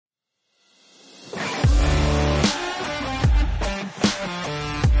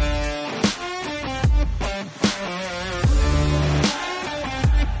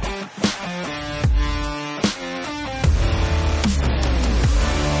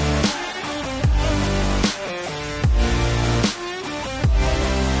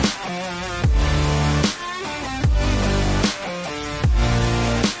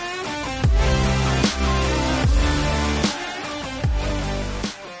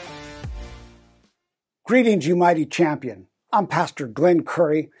Greetings, you mighty champion. I'm Pastor Glenn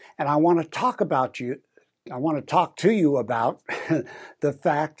Curry, and I want to talk to you about the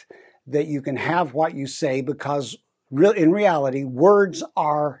fact that you can have what you say, because in reality, words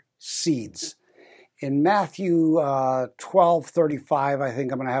are seeds. In Matthew 12:35, I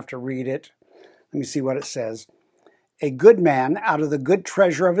think I'm going to have to read it. Let me see what it says. A good man out of the good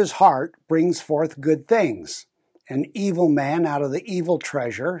treasure of his heart brings forth good things. An evil man out of the evil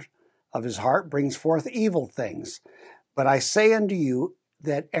treasure of his heart brings forth evil things. But I say unto you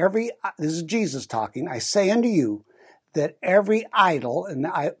that this is Jesus talking, I say unto you that every idle, and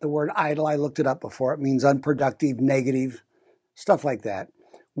the word idle, I looked it up before, it means unproductive, negative, stuff like that,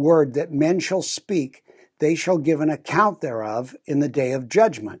 word that men shall speak, they shall give an account thereof in the day of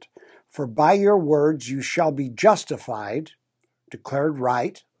judgment. For by your words you shall be justified, declared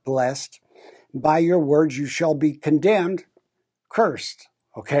right, blessed. By your words you shall be condemned, cursed.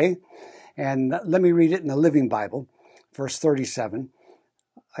 Okay? And let me read it in the Living Bible, verse 37.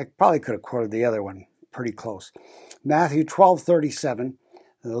 I probably could have quoted the other one pretty close. Matthew 12:37,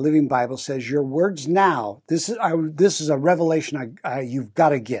 the Living Bible says, your words now, this is a revelation you've got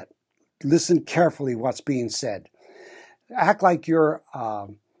to get. Listen carefully what's being said. Act like your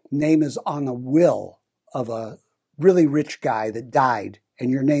name is on the will of a really rich guy that died, and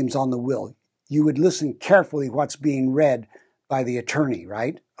your name's on the will. You would listen carefully what's being read by the attorney,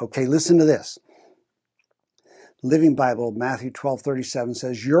 right? Okay, listen to this. Living Bible, Matthew 12:37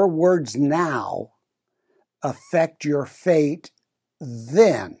 says, your words now affect your fate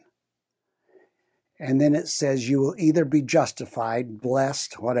then. And then it says you will either be justified,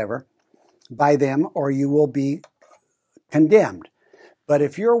 blessed, whatever, by them, or you will be condemned. But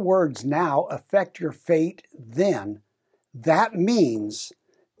if your words now affect your fate then, that means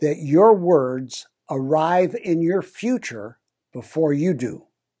that your words arrive in your future before you do.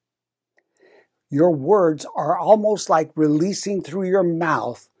 Your words are almost like releasing through your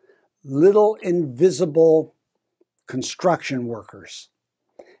mouth little invisible construction workers.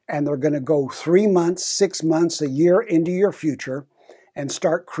 And they're going to go 3 months, 6 months, a year into your future and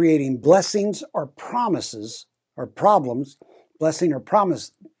start creating blessings or promises or problems, blessing or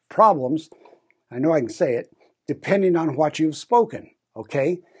promise problems, I know I can say it, depending on what you've spoken,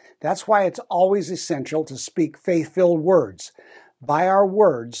 okay? That's why it's always essential to speak faith-filled words. By our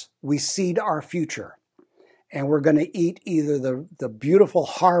words, we seed our future. And we're going to eat either the beautiful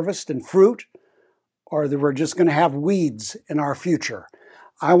harvest and fruit, or that we're just going to have weeds in our future.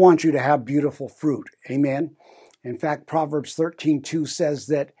 I want you to have beautiful fruit. Amen? In fact, Proverbs 13:2 says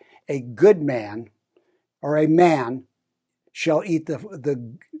that a good man, or a man, shall eat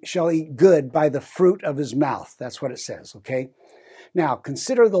good by the fruit of his mouth. That's what it says, okay? Now,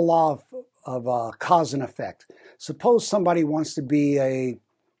 consider the law of cause and effect. Suppose somebody wants to be an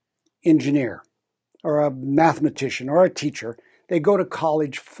engineer or a mathematician or a teacher. They go to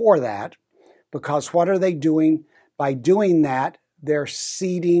college for that, because what are they doing? By doing that, they're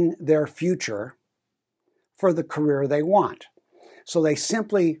seeding their future for the career they want. So they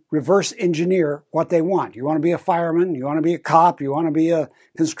simply reverse engineer what they want. You want to be a fireman, you want to be a cop, you want to be a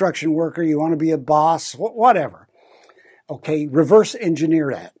construction worker, you want to be a boss, whatever. Okay, reverse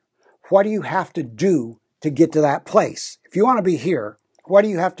engineer that. What do you have to do to get to that place? If you want to be here, what do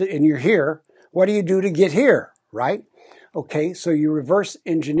you have to, and you're here, what do you do to get here, right? Okay, so you reverse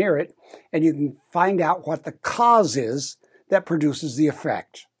engineer it, and you can find out what the cause is that produces the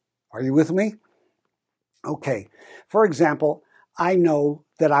effect. Are you with me? Okay, for example, I know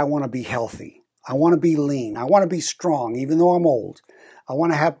that I want to be healthy. I want to be lean. I want to be strong, even though I'm old. I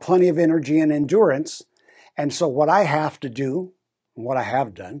want to have plenty of energy and endurance. And so what I have to do, and what I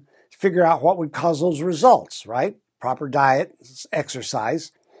have done, is figure out what would cause those results, right? Proper diet,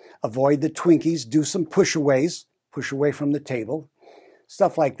 exercise, avoid the Twinkies, do some push-aways, push away from the table,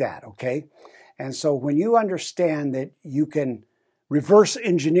 stuff like that, okay? And so when you understand that you can reverse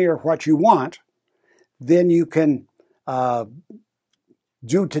engineer what you want, then you can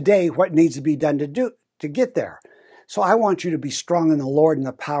do today what needs to be done to get there. So I want you to be strong in the Lord and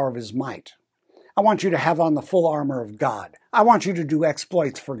the power of his might. I want you to have on the full armor of God. I want you to do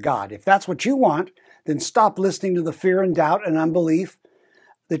exploits for God. If that's what you want, then stop listening to the fear and doubt and unbelief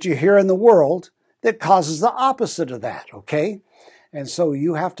that you hear in the world that causes the opposite of that, okay? And so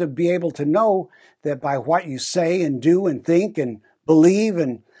you have to be able to know that by what you say and do and think and believe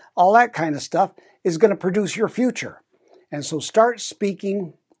and all that kind of stuff is going to produce your future. And so start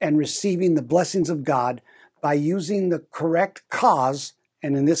speaking and receiving the blessings of God by using the correct cause,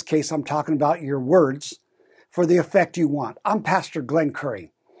 and in this case I'm talking about your words, for the effect you want. I'm Pastor Glenn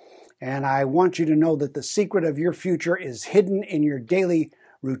Curry, and I want you to know that the secret of your future is hidden in your daily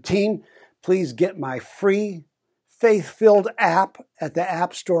routine. please get my free faith-filled app at the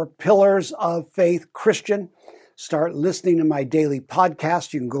App Store, Pillars of Faith Christian. Start listening to my daily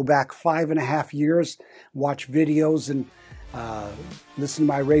podcast. You can go back 5.5 years, watch videos, and listen to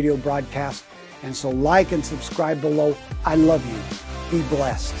my radio broadcast. And so like and subscribe below. I love you. Be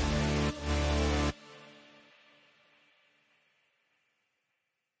blessed.